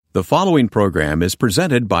The following program is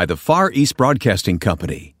presented by the Far East Broadcasting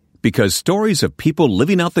Company because stories of people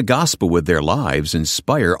living out the gospel with their lives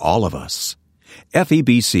inspire all of us.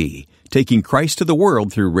 FEBC, taking Christ to the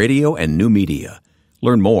world through radio and new media.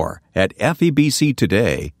 Learn more at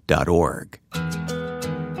febctoday.org.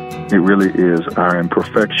 It really is our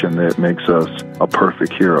imperfection that makes us a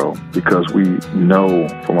perfect hero because we know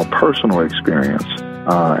from a personal experience.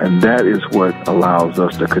 And that is what allows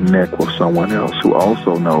us to connect with someone else who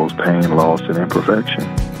also knows pain, loss, and imperfection.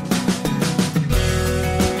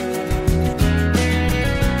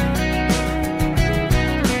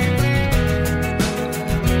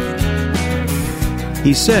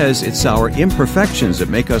 He says it's our imperfections that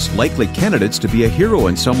make us likely candidates to be a hero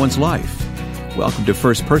in someone's life. Welcome to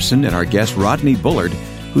First Person and our guest Rodney Bullard,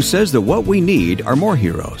 who says that what we need are more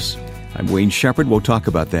heroes. I'm Wayne Shepherd. We'll talk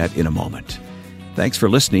about that in a moment. Thanks for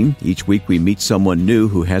listening. Each week we meet someone new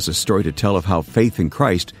who has a story to tell of how faith in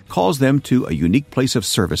Christ calls them to a unique place of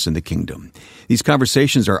service in the kingdom. These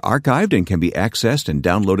conversations are archived and can be accessed and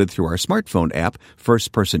downloaded through our smartphone app,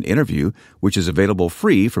 First Person Interview, which is available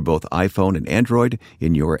free for both iPhone and Android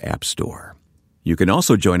in your app store. You can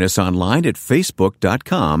also join us online at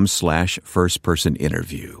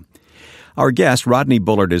facebook.com/firstpersoninterview. Our guest, Rodney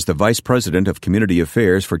Bullard, is the Vice President of Community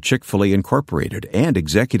Affairs for Chick-fil-A Incorporated and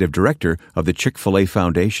Executive Director of the Chick-fil-A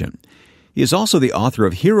Foundation. He is also the author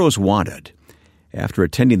of Heroes Wanted. After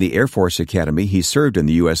attending the Air Force Academy, he served in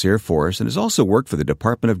the U.S. Air Force and has also worked for the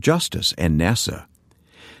Department of Justice and NASA.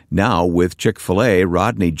 Now, with Chick-fil-A,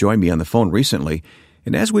 Rodney joined me on the phone recently,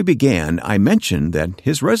 and as we began, I mentioned that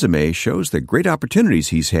his resume shows the great opportunities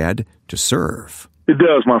he's had to serve. It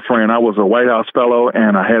does, my friend. I was a White House fellow,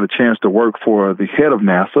 and I had a chance to work for the head of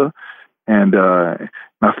NASA, and I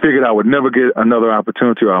figured I would never get another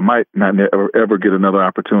opportunity, or I might not ever get another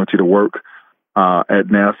opportunity to work at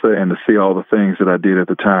NASA and to see all the things that I did at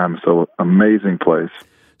the time. So, amazing place.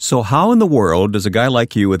 So how in the world does a guy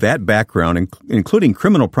like you with that background, including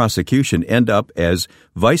criminal prosecution, end up as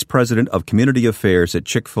Vice President of Community Affairs at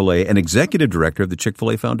Chick-fil-A and Executive Director of the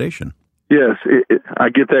Chick-fil-A Foundation? Yes, I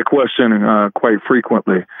get that question quite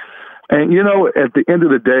frequently. And, you know, at the end of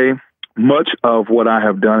the day, much of what I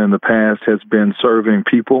have done in the past has been serving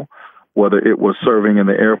people, whether it was serving in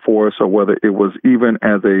the Air Force or whether it was even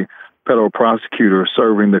as a federal prosecutor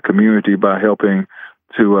serving the community by helping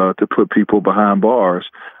to put people behind bars.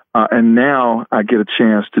 And now I get a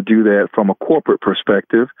chance to do that from a corporate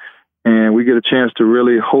perspective, and we get a chance to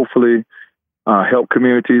really hopefully help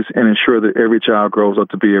communities and ensure that every child grows up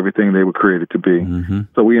to be everything they were created to be. Mm-hmm.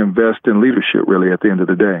 So we invest in leadership, really, at the end of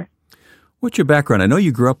the day. What's your background? I know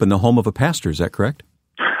you grew up in the home of a pastor. Is that correct?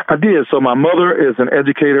 I did. So my mother is an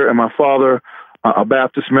educator, and my father, a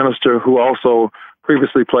Baptist minister who also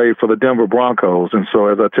previously played for the Denver Broncos. And so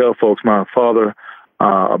as I tell folks, my father,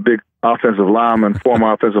 a big offensive lineman,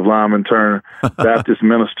 former offensive lineman turned Baptist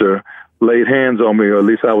minister, laid hands on me, or at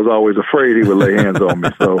least I was always afraid he would lay hands on me.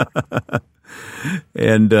 So.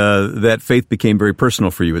 And that faith became very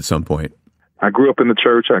personal for you at some point. I grew up in the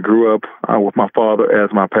church. I grew up with my father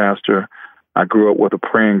as my pastor. I grew up with a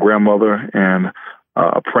praying grandmother and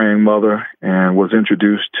a praying mother, and was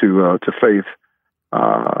introduced to faith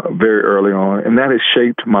very early on. And that has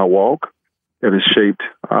shaped my walk. It has shaped,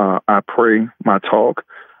 I pray, my talk.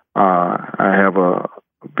 I have a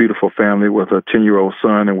beautiful family with a 10-year-old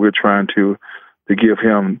son, and we're trying to give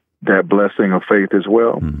him that blessing of faith as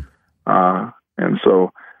well. And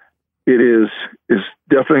so it is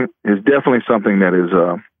definitely something that is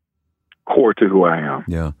core to who I am.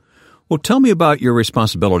 Yeah. Well, tell me about your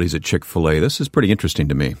responsibilities at Chick-fil-A. This is pretty interesting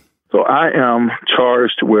to me. So I am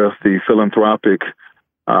charged with the philanthropic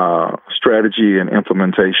strategy and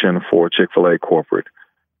implementation for Chick-fil-A corporate,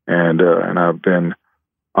 and I've been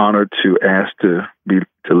honored to ask to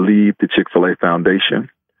lead the Chick-fil-A Foundation,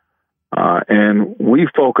 and we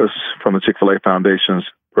focus from the Chick-fil-A Foundation's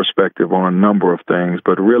perspective on a number of things,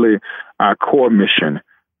 but really our core mission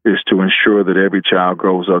is to ensure that every child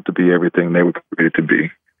grows up to be everything they were created to be.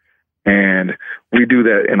 And we do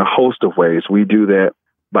that in a host of ways. We do that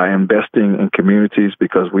by investing in communities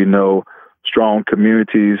because we know strong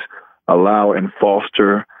communities allow and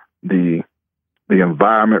foster the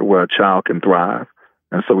environment where a child can thrive.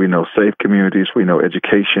 And so we know safe communities, we know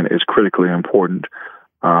education is critically important.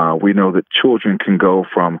 We know that children can go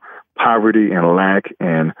from poverty and lack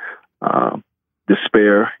and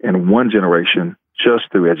despair in one generation just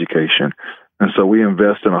through education. And so we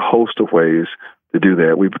invest in a host of ways to do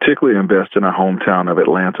that. We particularly invest in our hometown of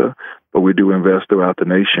Atlanta, but we do invest throughout the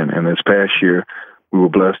nation. And this past year, we were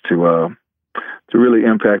blessed to really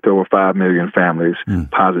impact over 5 million families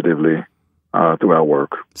positively through our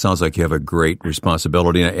work. Sounds like you have a great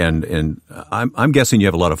responsibility, and I'm guessing you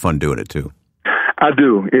have a lot of fun doing it too. I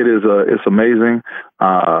do. It's amazing.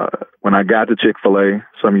 When I got to Chick-fil-A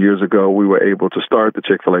some years ago, we were able to start the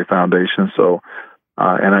Chick-fil-A Foundation. So,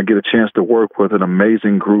 and I get a chance to work with an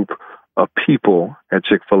amazing group of people at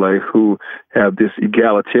Chick-fil-A who have this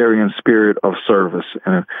egalitarian spirit of service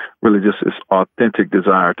and really just this authentic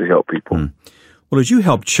desire to help people. Well, as you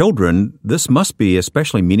help children, this must be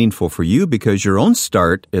especially meaningful for you because your own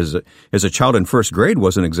start as a child in first grade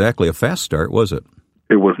wasn't exactly a fast start, was it?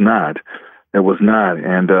 It was not. It was not.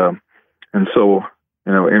 And so,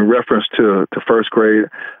 in reference to first grade,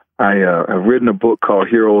 I have written a book called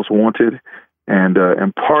Heroes Wanted,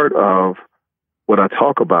 and part of what I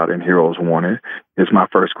talk about in Heroes Wanted is my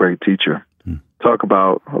first grade teacher. Talk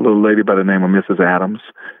about a little lady by the name of Mrs. Adams.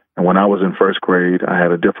 And when I was in first grade, I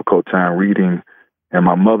had a difficult time reading, and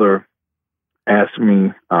my mother asked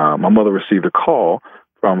me, my mother received a call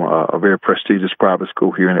from a very prestigious private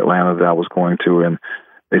school here in Atlanta that I was going to, and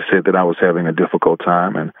they said that I was having a difficult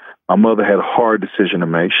time, and my mother had a hard decision to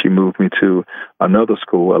make. She moved me to another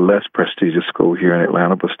school, a less prestigious school here in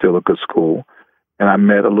Atlanta, but still a good school. And I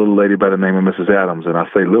met a little lady by the name of Mrs. Adams, and I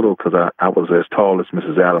say little because I was as tall as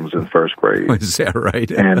Mrs. Adams in first grade. Is that right?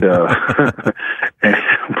 And, and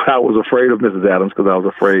I was afraid of Mrs. Adams because I was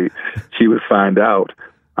afraid she would find out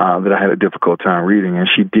that I had a difficult time reading, and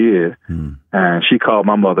she did. And she called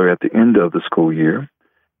my mother at the end of the school year,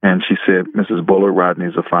 and she said, Mrs. Bullard,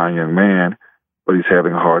 Rodney's a fine young man, but he's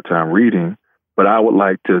having a hard time reading. But I would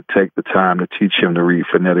like to take the time to teach him to read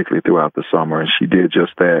phonetically throughout the summer. And she did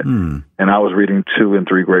just that. And I was reading 2 and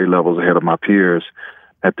 3 grade levels ahead of my peers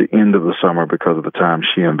at the end of the summer because of the time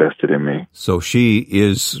she invested in me. So she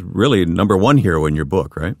is really number one hero in your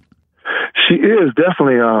book, right? She is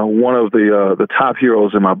definitely one of the top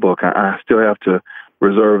heroes in my book. I still have to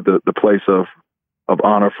reserve the place of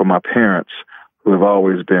honor for my parents, who have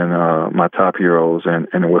always been my top heroes,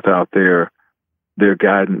 and without their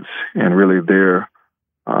guidance and really their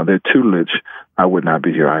tutelage, I would not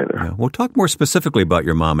be here either. Yeah. Well, talk more specifically about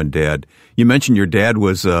your mom and dad. You mentioned your dad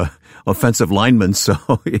was offensive lineman, so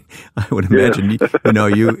I would imagine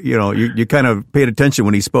you kind of paid attention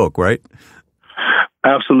when he spoke, right?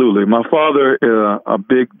 Absolutely. My father is a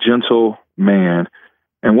big, gentle man,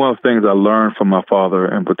 and one of the things I learned from my father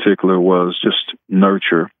in particular was just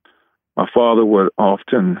nurture. My father would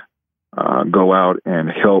often go out and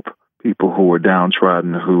help people who were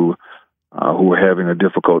downtrodden, who were having a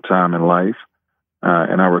difficult time in life.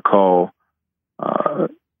 And I recall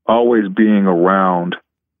always being around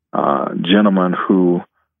gentlemen who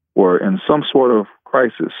were in some sort of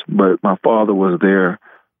crisis, but my father was there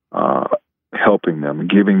helping them,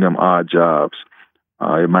 giving them odd jobs.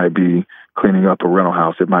 It might be cleaning up a rental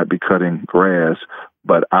house. It might be cutting grass.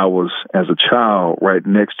 But I was, as a child, right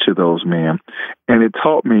next to those men. And it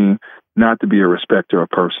taught me not to be a respecter of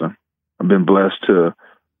person. I've been blessed to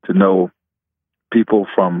know people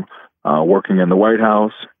from working in the White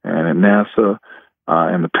House and at NASA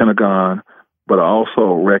and the Pentagon, but I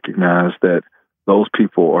also recognize that those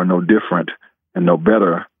people are no different and no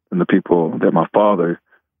better than the people that my father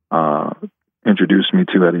introduced me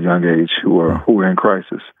to at a young age who were in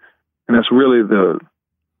crisis. And that's really the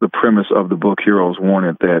premise of the book Heroes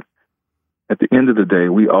Wanted, that at the end of the day,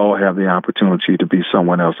 we all have the opportunity to be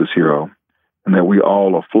someone else's hero, and that we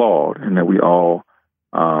all are flawed, and that we all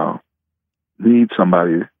need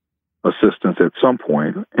somebody's assistance at some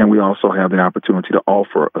point, and we also have the opportunity to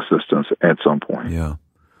offer assistance at some point. Yeah.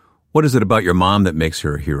 What is it about your mom that makes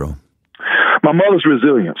her a hero? My mother's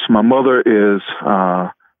resilience. My mother is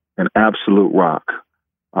an absolute rock.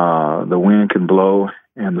 The wind can blow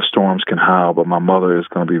and the storms can howl, but my mother is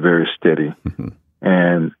going to be very steady.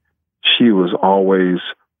 And she was always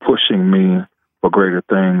pushing me for greater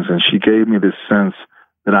things, and she gave me this sense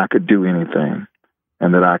that I could do anything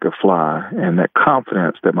and that I could fly. And that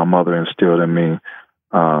confidence that my mother instilled in me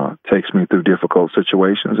takes me through difficult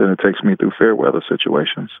situations, and it takes me through fair weather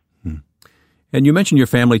situations. And you mentioned your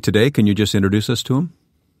family today. Can you just introduce us to them?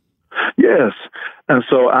 Yes. And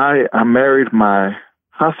so I married my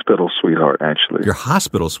hospital sweetheart, actually. Your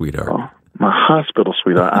hospital sweetheart? My hospital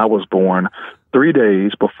sweetheart. I was born 3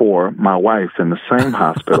 days before my wife in the same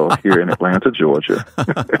hospital here in Atlanta, Georgia.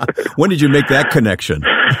 When did you make that connection?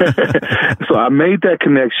 So I made that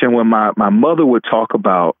connection when my mother would talk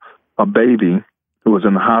about a baby who was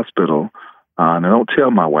in the hospital. And I don't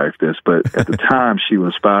tell my wife this, but at the time she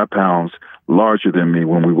was 5 pounds larger than me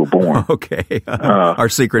when we were born. Okay. Your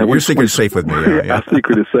secret is safe with me. Yeah. Our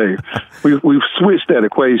secret is safe. We've switched that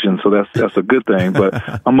equation, so that's a good thing. But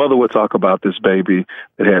my mother would talk about this baby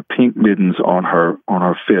that had pink mittens on her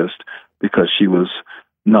fist, because she was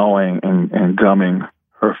gnawing and gumming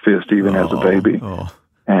her fist even as a baby.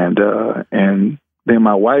 And then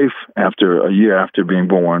my wife, after a year after being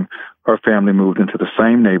born, her family moved into the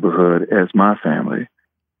same neighborhood as my family.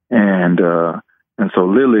 And so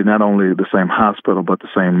literally not only the same hospital, but the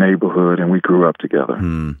same neighborhood, and we grew up together.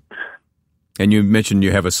 And you mentioned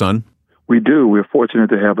you have a son? We do. We're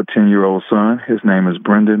fortunate to have a 10-year-old son. His name is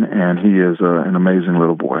Brendan, and he is an amazing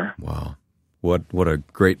little boy. Wow. What a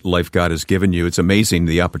great life God has given you. It's amazing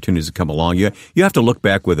the opportunities that come along. You have to look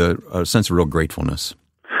back with a sense of real gratefulness.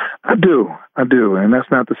 I do. And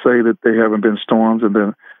that's not to say that there haven't been storms and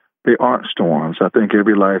then they aren't storms. I think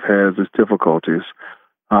every life has its difficulties.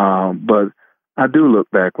 But I do look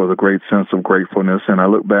back with a great sense of gratefulness, and I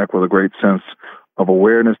look back with a great sense of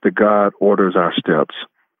awareness that God orders our steps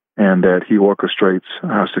and that He orchestrates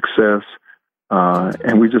our success.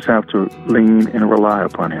 And we just have to lean and rely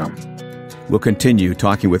upon Him. We'll continue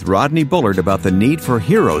talking with Rodney Bullard about the need for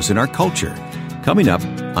heroes in our culture, coming up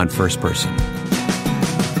on First Person.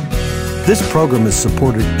 This program is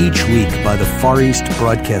supported each week by the Far East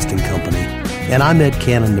Broadcasting Company, and I'm Ed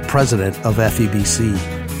Cannon, the president of FEBC.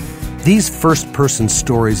 These first-person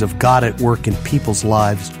stories of God at work in people's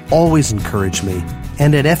lives always encourage me,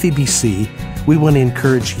 and at FEBC, we want to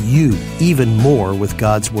encourage you even more with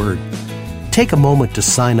God's Word. Take a moment to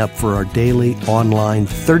sign up for our daily online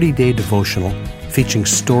 30-day devotional featuring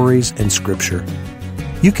stories and scripture.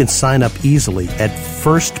 You can sign up easily at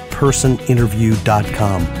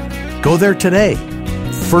firstpersoninterview.com. Go there today,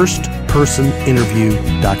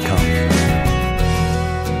 firstpersoninterview.com.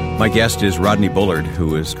 My guest is Rodney Bullard,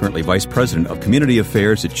 who is currently Vice President of Community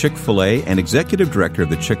Affairs at Chick-fil-A and Executive Director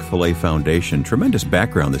of the Chick-fil-A Foundation. Tremendous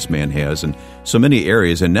background this man has in so many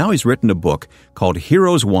areas, and now he's written a book called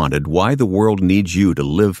Heroes Wanted, Why the World Needs You to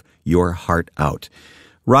Live Your Heart Out.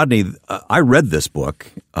 Rodney, I read this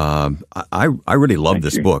book. I really love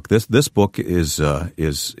this book. This book is a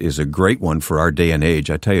great one for our day and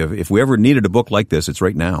age. I tell you, if we ever needed a book like this, it's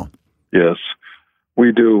right now. Yes.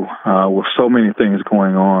 We do, with so many things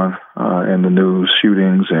going on in the news,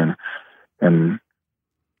 shootings and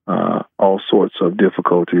all sorts of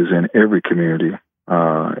difficulties in every community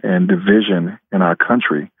and division in our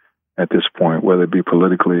country at this point, whether it be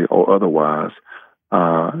politically or otherwise.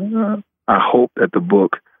 I hope that the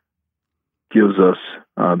book gives us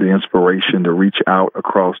the inspiration to reach out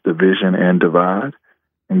across division and divide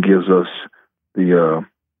and gives us the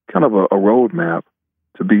kind of a roadmap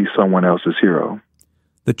to be someone else's hero.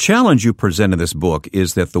 The challenge you present in this book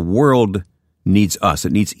is that the world needs us.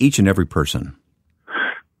 It needs each and every person.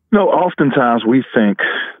 Oftentimes we think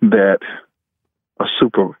that a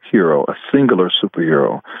superhero, a singular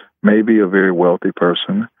superhero, may be a very wealthy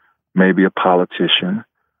person, maybe a politician,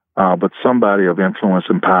 but somebody of influence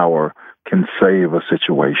and power can save a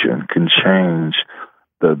situation, can change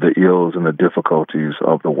the ills and the difficulties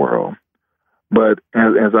of the world. But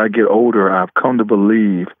as I get older, I've come to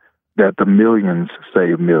believe that the millions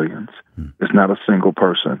save millions. It's not a single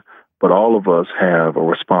person, but all of us have a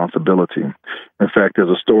responsibility. In fact, there's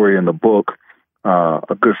a story in the book.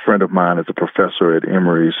 A good friend of mine is a professor at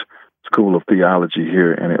Emory's School of Theology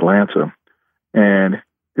here in Atlanta, and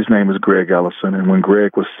his name is Greg Ellison. And when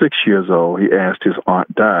Greg was 6 years old, he asked his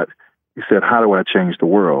Aunt Dot, he said, "How do I change the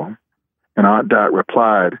world?" And Aunt Dot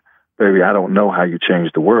replied, "Baby, I don't know how you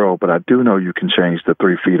change the world, but I do know you can change the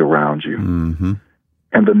 3 feet around you." Mm-hmm.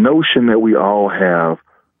 And the notion that we all have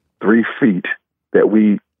 3 feet that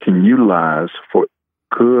we can utilize for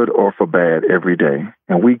good or for bad every day,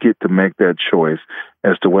 and we get to make that choice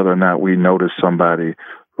as to whether or not we notice somebody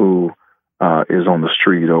who is on the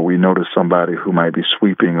street, or we notice somebody who might be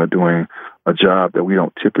sweeping or doing a job that we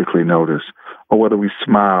don't typically notice, or whether we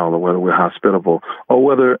smile, or whether we're hospitable, or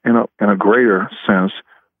whether in a greater sense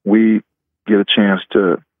we get a chance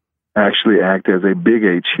to actually act as a big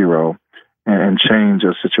H hero and change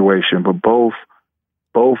a situation. But both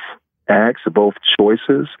acts, both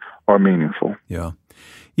choices are meaningful. Yeah.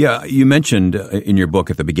 You mentioned in your book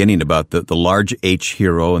at the beginning about the large H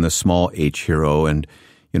hero and the small H hero. And,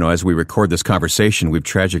 as we record this conversation, we've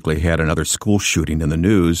tragically had another school shooting in the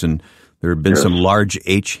news, and there have been some large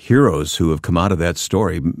H heroes who have come out of that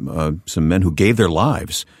story, some men who gave their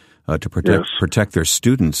lives to protect their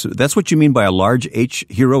students. That's what you mean by a large H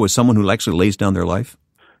hero, is someone who actually lays down their life?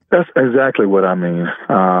 That's exactly what I mean,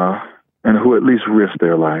 and who at least risk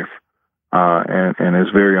their life. And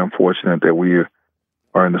it's very unfortunate that we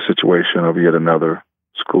are in the situation of yet another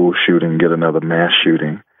school shooting, yet another mass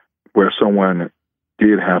shooting, where someone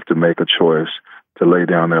did have to make a choice to lay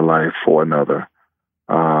down their life for another.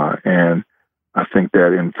 And I think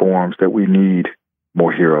that informs that we need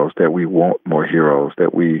more heroes, that we want more heroes,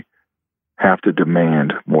 that we have to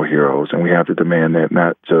demand more heroes, and we have to demand that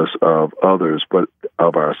not just of others, but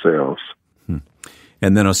of ourselves.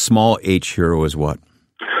 And then a small H hero is what?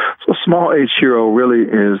 So small H hero really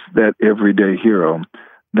is that everyday hero,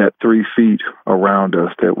 that 3 feet around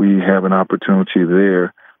us, that we have an opportunity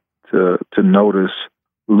there to notice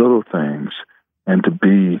little things and to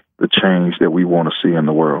be the change that we want to see in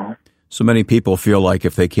the world. So many people feel like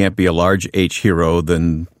if they can't be a large H hero,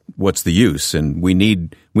 then what's the use? And we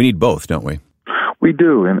need both, don't we? We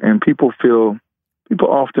do, and people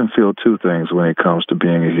often feel two things when it comes to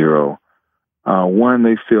being a hero. One,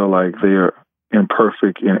 they feel like they're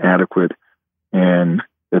imperfect, inadequate, and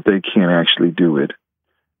that they can't actually do it.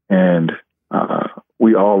 And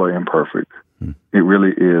we all are imperfect. It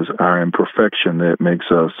really is our imperfection that makes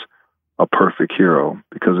us a perfect hero,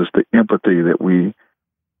 because it's the empathy that we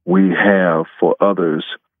have for others,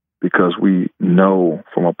 because we know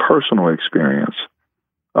from a personal experience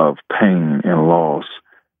of pain and loss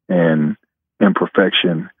and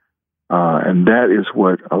imperfection. And that is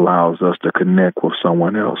what allows us to connect with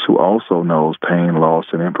someone else who also knows pain, loss,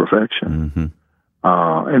 and imperfection.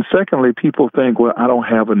 And secondly, people think, well, I don't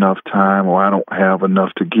have enough time, or I don't have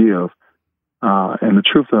enough to give. And the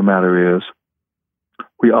truth of the matter is,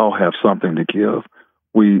 we all have something to give.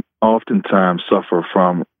 We oftentimes suffer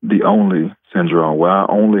from the only syndrome, where I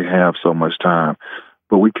only have so much time.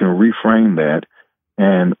 But we can reframe that,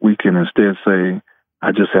 and we can instead say,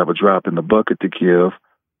 I just have a drop in the bucket to give,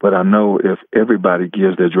 but I know if everybody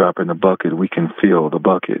gives their drop in the bucket, we can fill the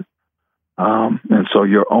bucket. And so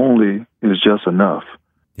your only is just enough.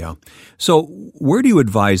 Yeah. So where do you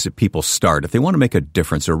advise that people start? If they want to make a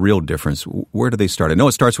difference, a real difference, where do they start? I know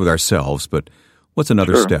it starts with ourselves, but what's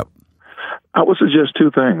another step? I would suggest two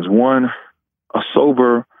things. One, a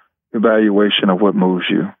sober evaluation of what moves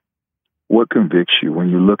you. What convicts you when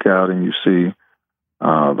you look out and you see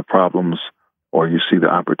the problems, or you see the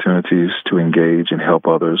opportunities to engage and help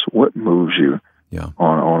others? What moves you?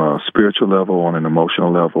 On a spiritual level, on an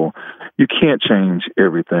emotional level? You can't change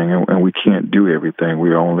everything, and we can't do everything.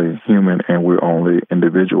 We're only human, and we're only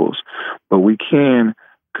individuals. But we can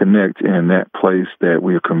connect in that place that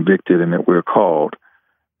we are convicted and that we're called.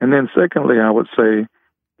 And then secondly, I would say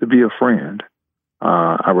to be a friend.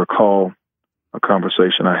 I recall a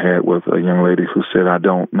conversation I had with a young lady who said, I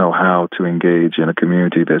don't know how to engage in a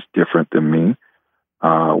community that's different than me,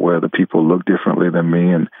 where the people look differently than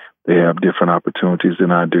me and they have different opportunities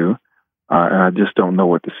than I do. And I just don't know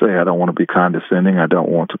what to say. I don't want to be condescending. I don't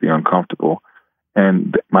want to be uncomfortable.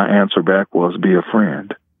 And my answer back was, be a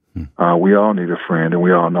friend. We all need a friend, and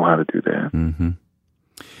we all know how to do that. Mm-hmm.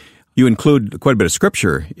 You include quite a bit of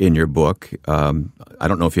scripture in your book. I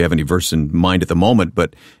don't know if you have any verse in mind at the moment,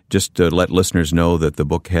 but just to let listeners know that the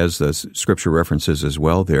book has the scripture references as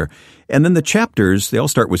well there. And then the chapters, they all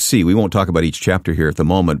start with C. We won't talk about each chapter here at the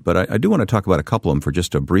moment, but I do want to talk about a couple of them for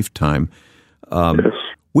just a brief time. Yes.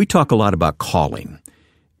 We talk a lot about calling,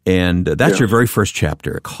 and that's your very first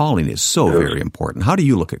chapter. Calling is so very important. How do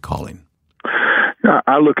you look at calling?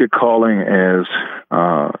 I look at calling as,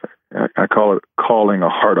 I call it calling a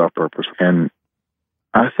heart of purpose. And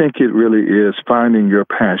I think it really is finding your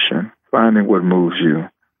passion, finding what moves you,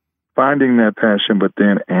 finding that passion, but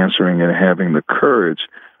then answering and having the courage.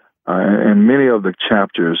 And many of the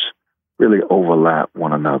chapters really overlap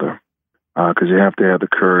one another, because you have to have the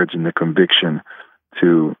courage and the conviction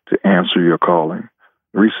to answer your calling.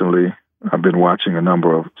 Recently, I've been watching a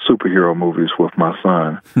number of superhero movies with my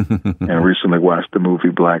son, and recently watched the movie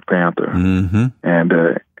Black Panther. Mm-hmm.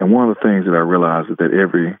 And one of the things that I realized is that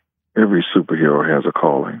every superhero has a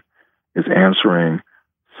calling. Is answering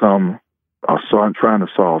trying to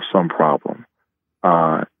solve some problem.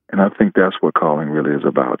 And I think that's what calling really is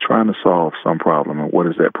about, trying to solve some problem. And what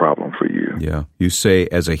is that problem for you? Yeah. You say,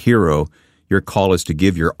 as a hero, your call is to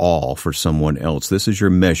give your all for someone else. This is your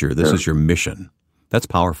measure. This is your mission. That's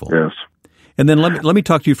powerful. Yes. And then let me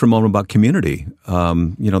talk to you for a moment about community.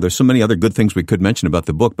 There's so many other good things we could mention about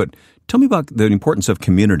the book, but tell me about the importance of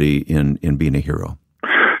community in being a hero.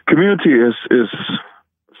 Community is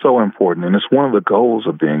so important, and it's one of the goals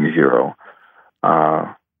of being a hero.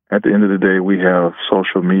 At the end of the day, we have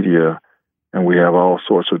social media, and we have all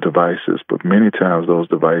sorts of devices, but many times those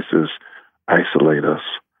devices isolate us,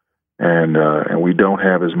 and we don't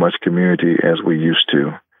have as much community as we used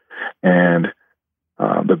to. And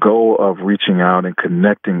the goal of reaching out and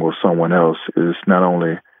connecting with someone else is not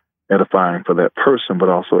only edifying for that person, but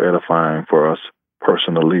also edifying for us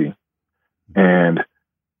personally. And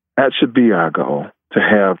that should be our goal, to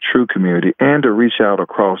have true community and to reach out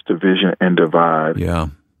across division and divide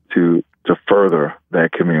to further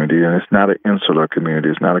that community. And it's not an insular community.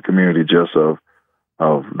 It's not a community just of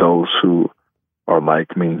of those who are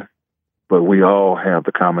like me. But we all have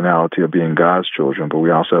the commonality of being God's children, but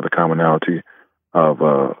we also have the commonality of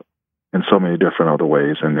in so many different other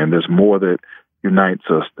ways. And there's more that unites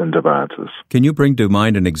us than divides us. Can you bring to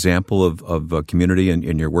mind an example of a community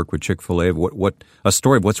in your work with Chick-fil-A, what a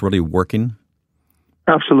story of what's really working?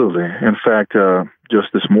 Absolutely. In fact, just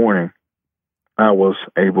this morning, I was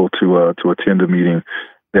able to attend a meeting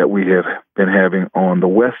that we have been having on the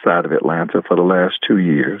west side of Atlanta for the last 2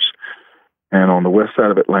 years. And on the west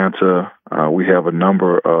side of Atlanta, we have a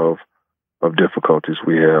number of difficulties.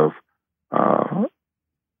 We have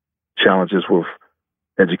challenges with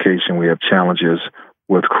education. We have challenges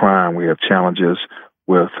with crime. We have challenges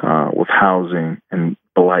with housing and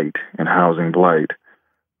blight and housing blight.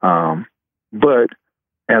 But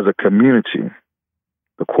as a community,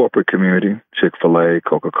 the corporate community, Chick-fil-A,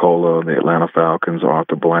 Coca-Cola, the Atlanta Falcons,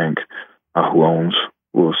 Arthur Blank, who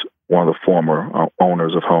was one of the former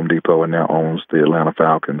owners of Home Depot and now owns the Atlanta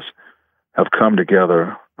Falcons, have come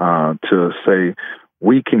together to say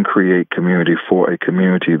we can create community for a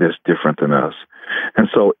community that's different than us. And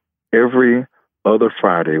so every other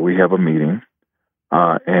Friday we have a meeting,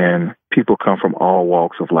 and people come from all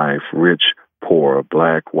walks of life, rich, poor,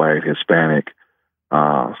 black, white, Hispanic.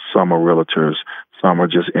 Some are realtors, some are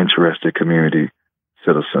just interested community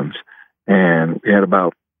citizens. And we had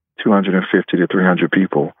about 250 to 300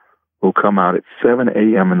 people who come out at 7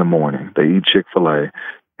 a.m. in the morning. They eat Chick-fil-A,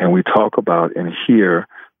 and we talk about and hear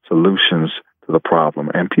solutions to the problem.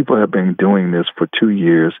 And people have been doing this for 2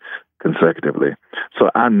 years consecutively. So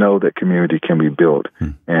I know that community can be built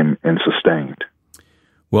and sustained.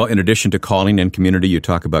 Well, in addition to calling and community, you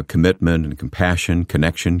talk about commitment and compassion,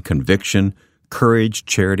 connection, conviction, courage,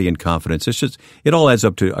 charity, and confidence. It all adds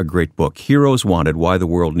up to a great book, Heroes Wanted, Why the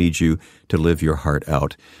World Needs You to Live Your Heart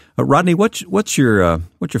Out. Rodney, what's your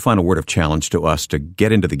final word of challenge to us to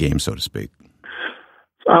get into the game, so to speak?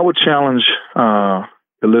 I would challenge the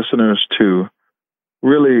listeners to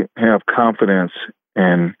really have confidence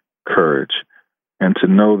and courage, and to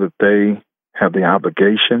know that they have the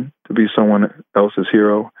obligation to be someone else's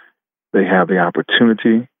hero. They have the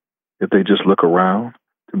opportunity, if they just look around,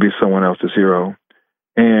 to be someone else's hero,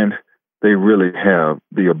 and they really have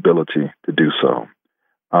the ability to do so.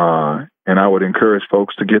 And I would encourage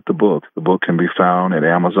folks to get the book. The book can be found at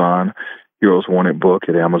Amazon, Heroes Wanted book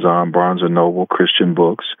at Amazon, Barnes & Noble, Christian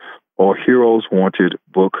Books, or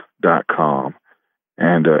heroeswantedbook.com.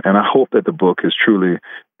 And I hope that the book is truly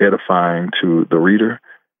edifying to the reader.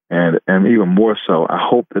 And even more so, I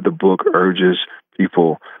hope that the book urges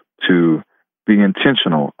people to be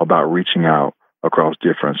intentional about reaching out across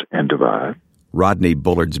difference and divide. Rodney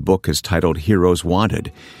Bullard's book is titled Heroes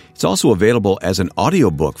Wanted. It's also available as an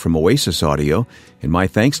audiobook from Oasis Audio, and my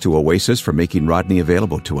thanks to Oasis for making Rodney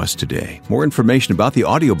available to us today. More information about the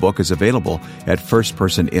audiobook is available at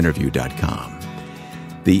firstpersoninterview.com.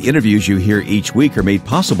 The interviews you hear each week are made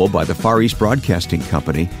possible by the Far East Broadcasting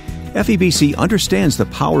Company. FEBC understands the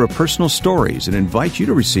power of personal stories and invites you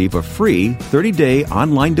to receive a free 30-day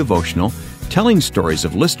online devotional telling stories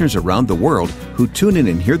of listeners around the world who tune in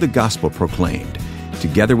and hear the gospel proclaimed.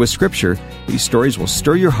 Together with Scripture, these stories will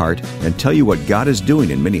stir your heart and tell you what God is doing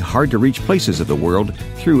in many hard-to-reach places of the world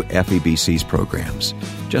through FEBC's programs.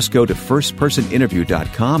 Just go to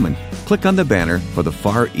firstpersoninterview.com and click on the banner for the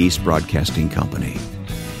Far East Broadcasting Company.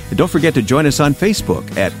 And don't forget to join us on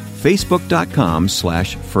Facebook at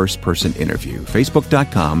facebook.com/firstpersoninterview.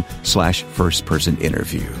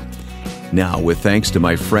 facebook.com/firstpersoninterview. Now, with thanks to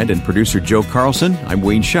my friend and producer Joe Carlson, I'm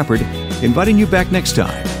Wayne Shepherd, inviting you back next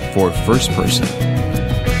time for First Person.